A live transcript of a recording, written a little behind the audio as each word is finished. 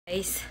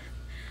Guys,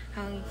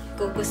 ang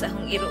gugos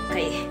akong iro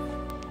kay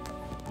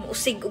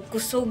muusig ug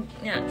kusog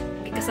nya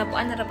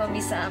gikasabuan na ra pa mi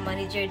sa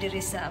manager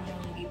diri sa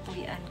among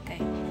gipuy-an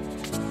kay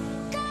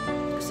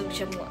kusog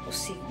siya mo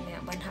usig nya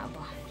banha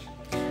ba.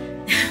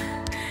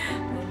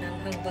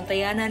 Munang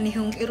bantayanan ni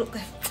hong iro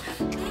kay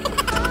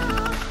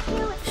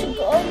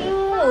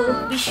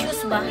siguro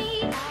vicious ba?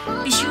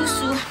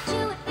 Vicioso.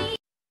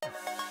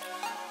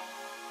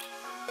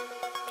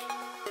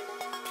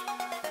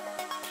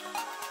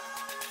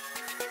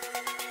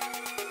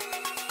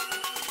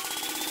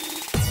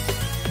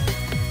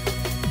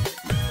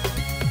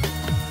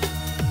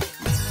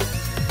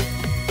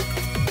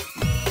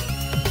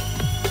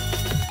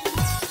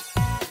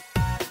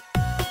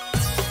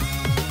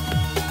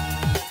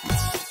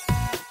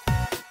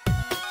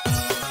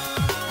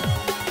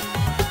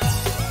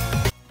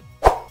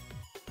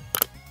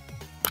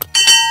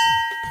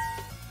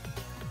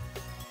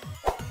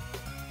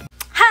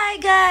 Hi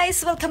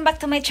guys, welcome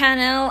back to my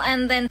channel.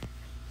 And then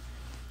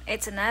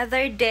it's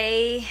another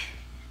day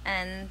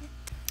and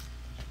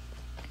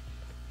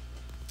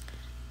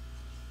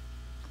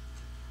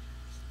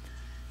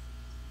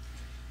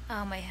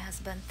my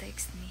husband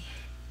texted me.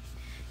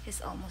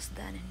 He's almost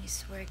done in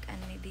his work and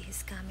maybe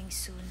he's coming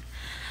soon.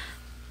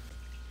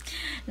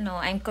 No,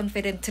 I'm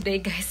confident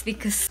today guys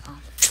because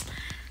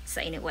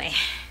so anyway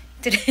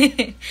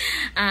today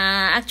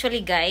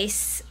actually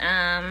guys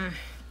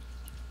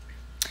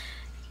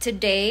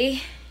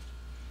today,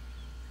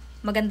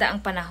 maganda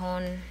ang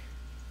panahon.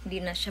 Hindi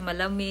na siya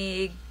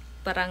malamig.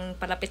 Parang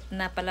palapit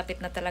na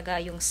talaga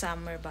yung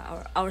summer ba?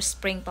 Or our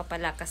spring pa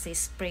pala kasi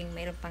spring.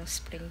 Mayroon pang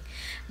spring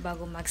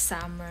bago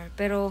mag-summer.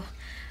 Pero,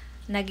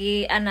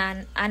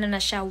 ano na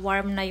siya,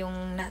 warm na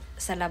yung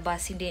sa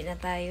labas. Hindi na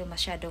tayo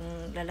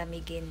masyadong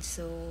lalamigin.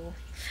 So,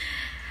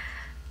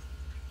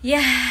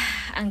 yeah.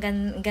 Ang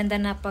ganda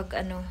na pag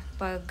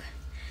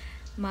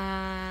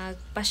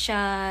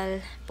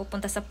magpasyal,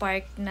 pupunta sa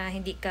park na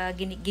hindi ka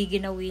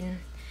giginawin.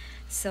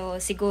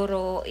 So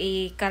siguro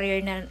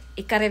i-career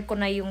ko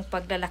na yung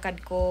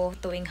paglalakad ko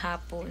tuwing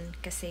hapon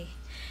kasi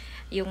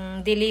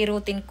yung daily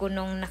routine ko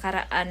nung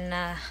nakaraan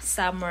na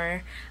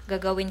summer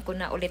gagawin ko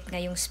na ulit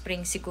ngayong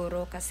spring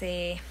siguro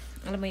kasi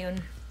alam mo yun,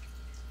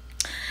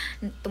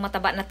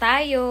 tumataba na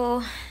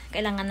tayo,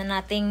 kailangan na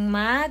nating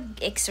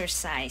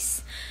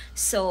mag-exercise.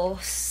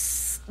 So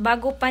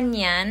bago pa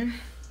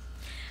niyan,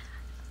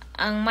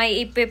 ang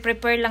may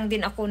ipe-prepare lang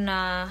din ako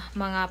na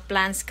mga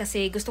plants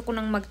kasi gusto ko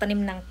nang magtanim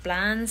ng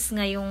plants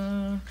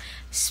ngayong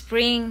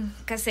spring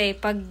kasi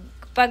pag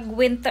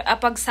winter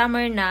pag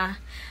summer na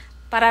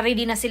para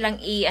ready na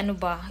silang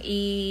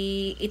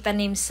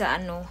itanim sa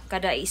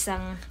kada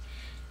isang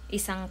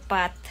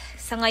pot.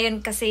 Sa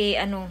ngayon kasi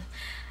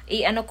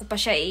ko pa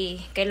siya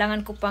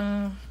kailangan ko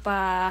pang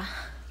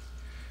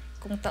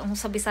kung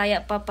sa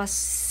Bisaya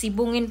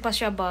sibungin pa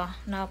siya ba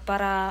na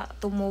para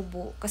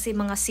tumubo kasi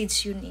mga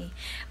seeds yun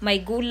may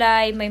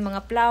gulay, may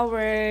mga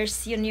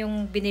flowers, yun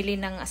yung binili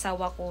ng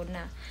asawa ko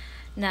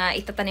na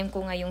itatanim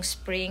ko ngayong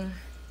spring.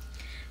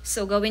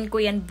 So gawin ko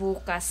yan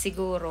bukas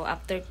siguro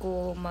after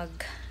ko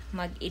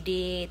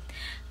mag-edit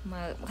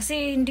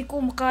kasi hindi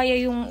ko makaya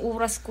yung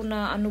oras ko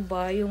na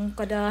yung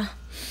kada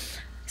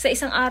sa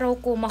isang araw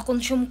ko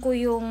makonsume ko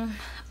yung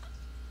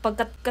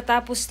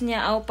pagkatapos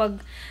niya o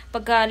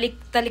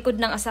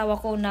pagkatalikod ng asawa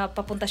ko na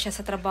papunta siya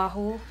sa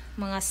trabaho,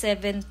 mga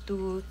 7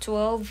 to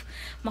 12,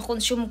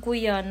 makonsume ko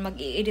yan,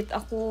 mag-i-edit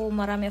ako,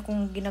 marami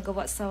akong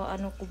ginagawa sa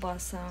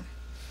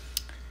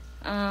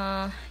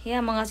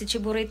mga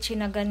chichiburichi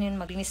na ganyan,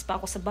 maglinis pa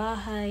ako sa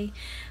bahay.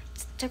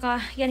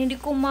 Tsaka yan,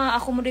 hindi ko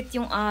ma-accommodate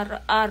yung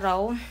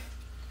araw.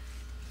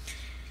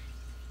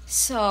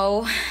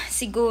 So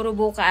siguro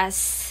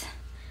bukas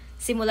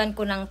simulan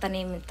ko ng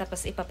tanim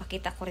tapos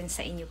ipapakita ko rin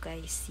sa inyo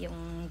guys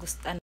yung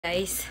gustan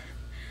guys.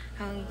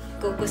 Ang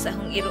gugos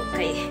akong iro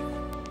kay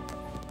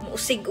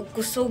muusig ug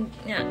kusog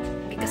nya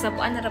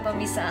gikasabuan na ra pa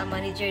mi sa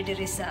manager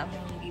diri sa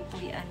among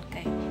gipuy-an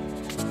kay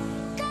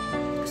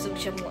kusog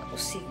siya mo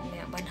usig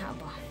nya banha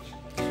ba.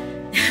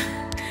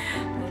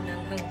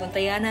 Munang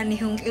bantayanan ni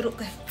hong iro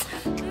kay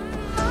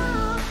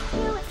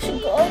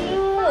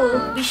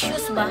siguro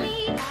vicious ba?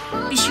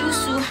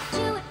 Vicioso.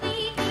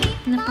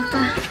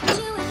 Napaka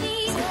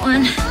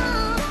on.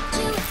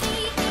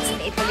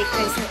 Italik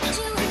kayo sa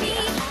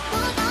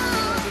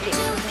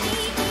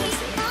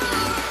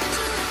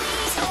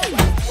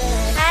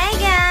Hi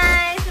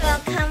guys!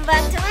 Welcome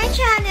back to my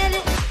channel.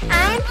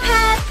 I'm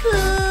PART2.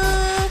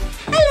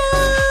 Hello!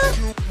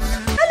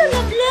 Hello,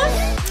 love love!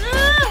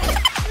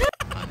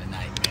 On a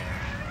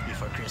nightmare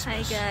before Christmas.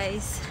 Hi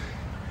guys.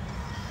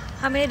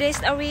 How many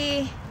days are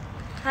we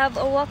have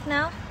a walk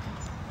now?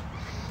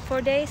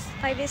 4 days?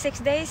 5 days?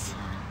 6 days?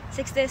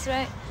 6 days,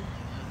 right?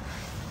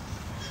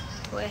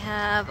 We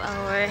have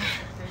our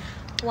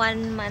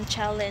 1-month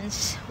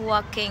challenge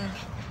walking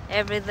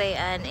every day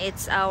and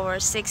it's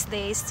our 6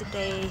 days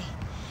today.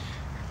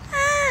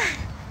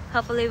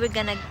 Hopefully we're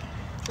gonna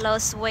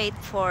lose weight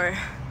for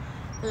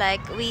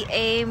we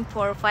aim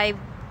for 5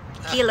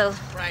 kilo.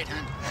 Right,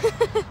 hon.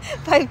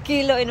 5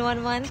 kilo in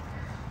 1 month.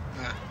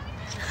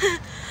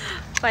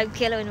 5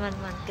 kilo in 1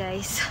 month,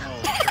 guys. Oh,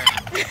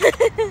 crap.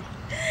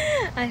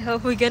 I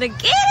hope we're gonna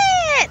get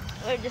it.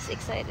 We're just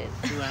excited.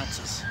 2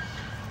 ounces.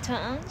 2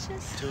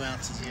 ounces? 2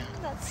 ounces, yeah.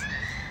 That's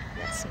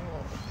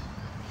small.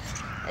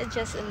 It's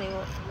just only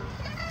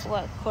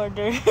what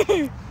quarter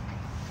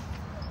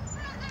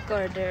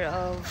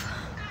of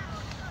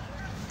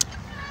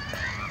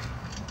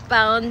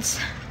pounds.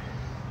 What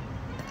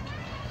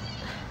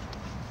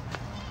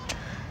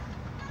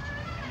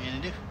are you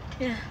gonna do?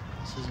 Yeah.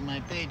 This is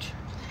my page.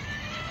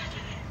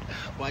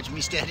 Watch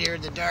me stand here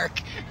in the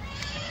dark.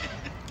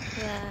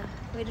 Yeah,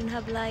 we don't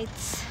have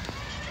lights.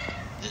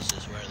 This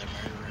is where the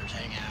murderers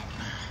hang out.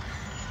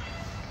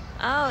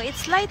 Oh,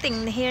 it's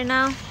lighting here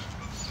now.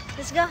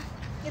 Let's go.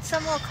 Get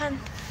some more, Khan.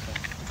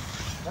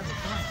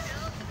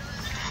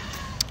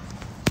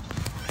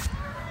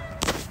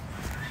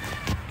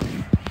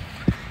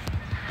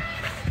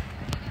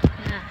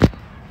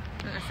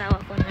 Ang asawa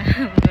ko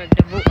na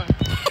magdabuan.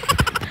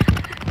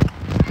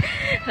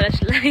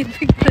 Flashlight,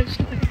 big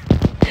flashlight.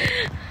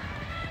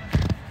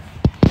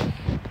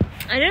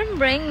 I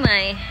didn't bring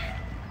my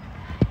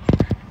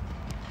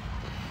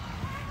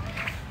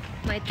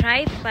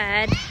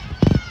tripod.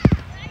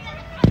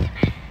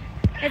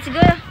 Let's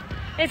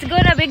go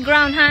to big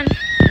ground, hon.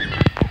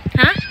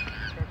 Huh?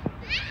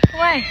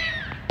 Why?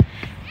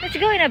 Let's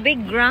go in a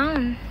big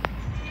ground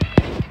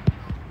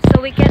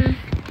so we can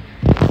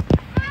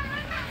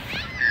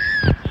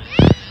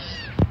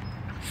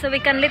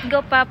let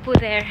go Papu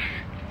there.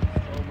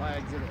 Oh, my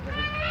exhibit.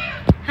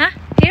 Huh?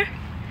 Here?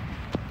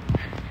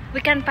 We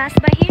can pass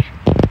by here?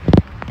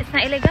 It's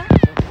not illegal?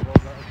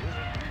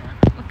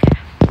 Okay.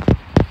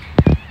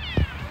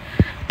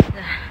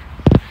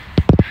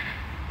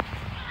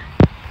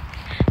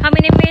 How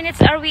many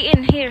minutes are we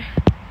in here?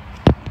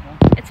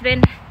 It's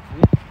been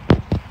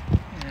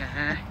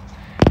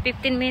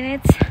 15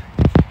 minutes.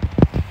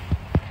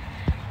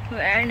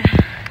 We're in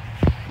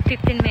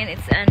 15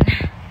 minutes and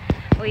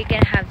we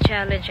can have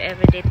challenge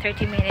every day.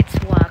 30 minutes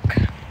walk.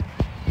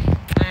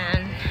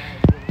 And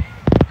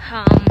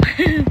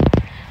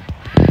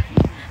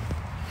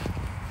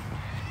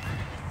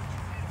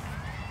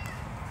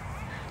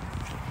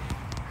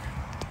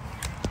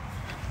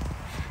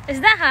is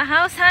that a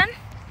house, hon?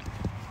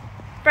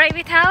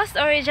 Private house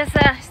or is just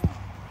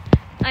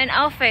an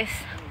office?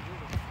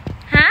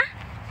 Huh?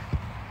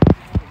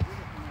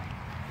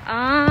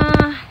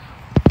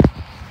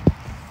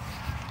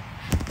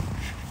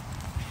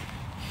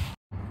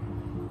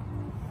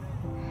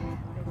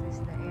 This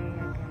is the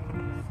area, guys.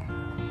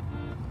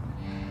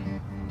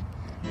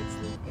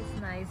 It's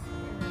nice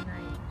in the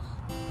night.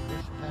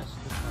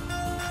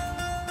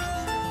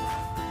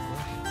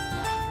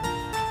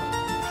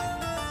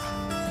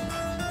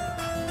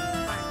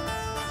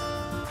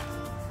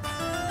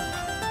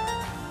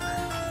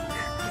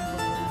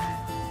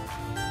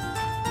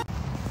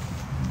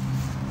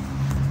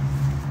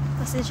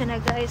 Pasensya na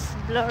guys,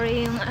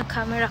 blurry yung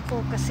camera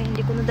ko kasi hindi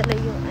ko nadala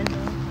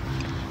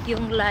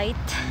yung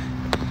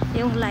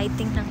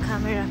lighting ng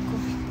camera ko.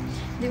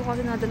 Hindi ko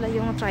kasi nadala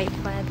yung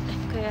tripod.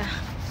 Kaya,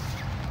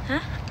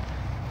 huh?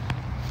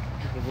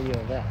 Take a video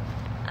of that.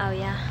 Oh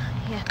yeah.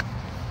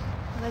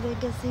 Look at the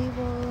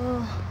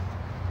gazebo.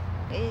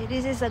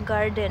 This is a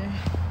garden.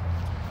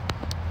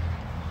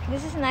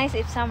 This is nice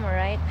if summer,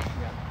 right?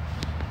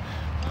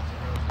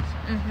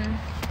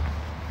 Yeah.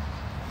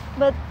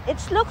 But it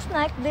looks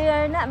like they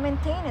are not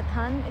maintained,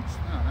 hon. It's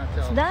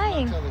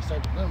dying. Not until they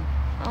start to bloom.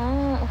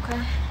 Oh, okay.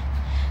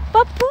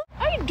 Papu,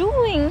 what are you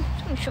doing?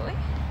 I'm showing.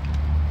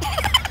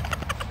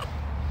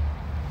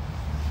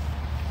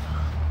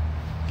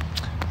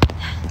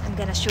 I'm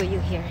gonna show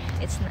you here.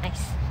 It's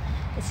nice.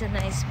 It's a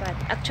nice spot.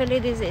 Actually,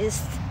 this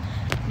is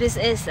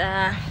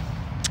a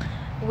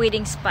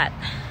wedding spot.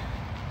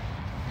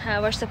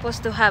 We're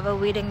supposed to have a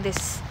wedding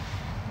this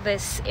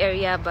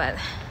area,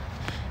 but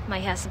my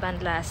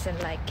husband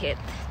doesn't like it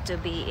to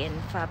be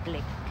in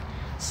public,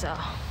 so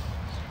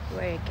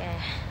we're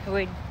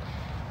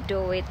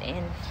do it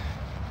in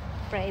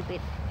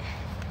private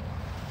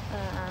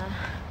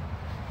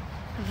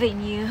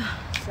venue.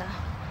 So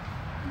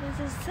this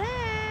is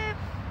it.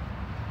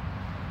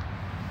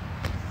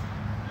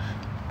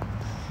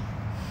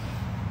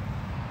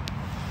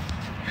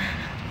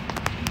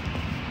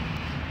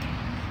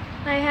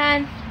 Hi,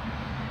 Han.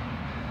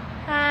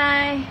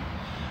 Hi.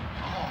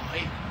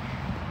 Hi.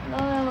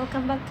 Hello,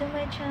 welcome back to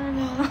my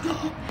channel.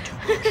 Welcome to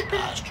Bush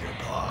Pasture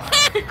Bar.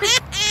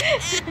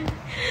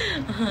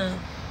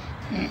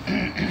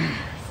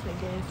 So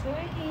guys,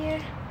 we're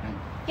here.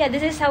 Yeah,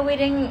 this is a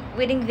wedding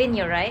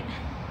venue, right?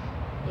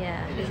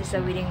 Yeah, this is a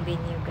wedding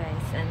venue,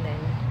 guys. And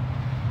then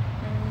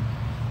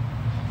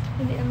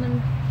hindi naman.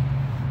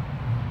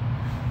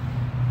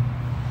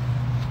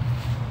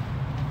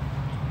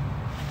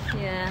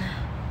 Yeah,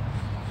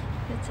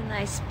 it's a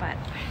nice spot.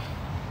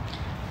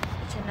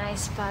 It's a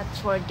nice spot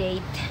for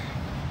date.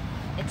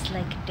 It's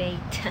like a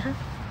date. This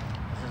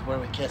is where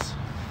we kiss.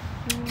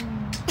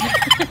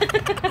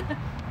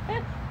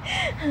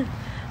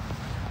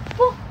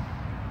 Woo.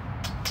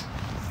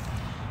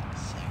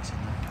 Sex in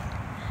the dark.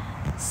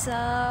 So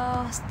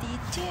stay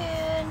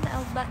tuned.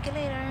 I'll back you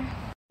later.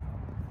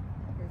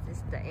 This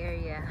is the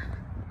area.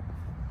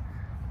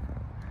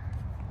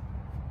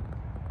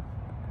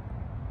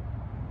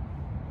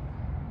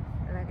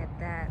 Look at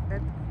that.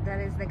 That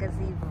is the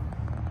gazebo,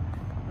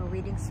 a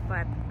wedding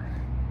spot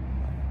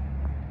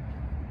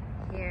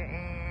here.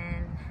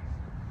 And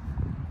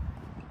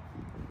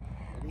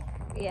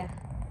yeah,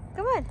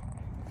 come on,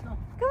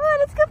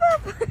 let's come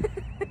up.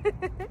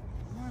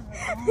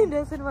 He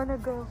doesn't want to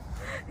go.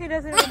 He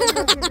doesn't want to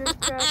go in this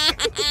truck.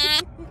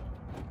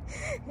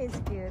 He's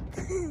cute.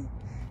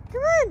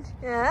 Come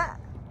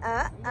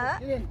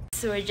on.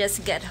 So we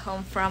just got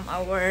home from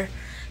our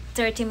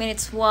 30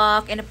 minutes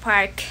walk in the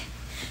park,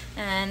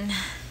 and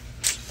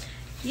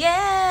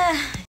yeah,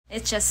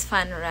 it's just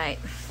fun, right?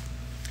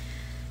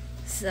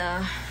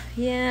 So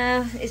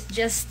yeah, it's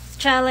just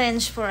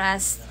challenge for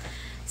us.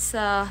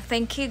 So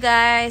thank you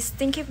guys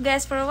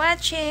for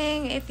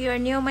watching. If you are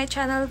new on my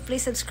channel,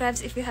 please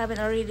subscribe if you haven't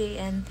already,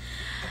 and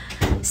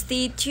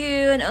stay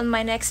tuned on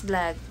my next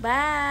vlog.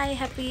 Bye.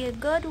 Happy a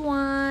good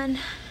one.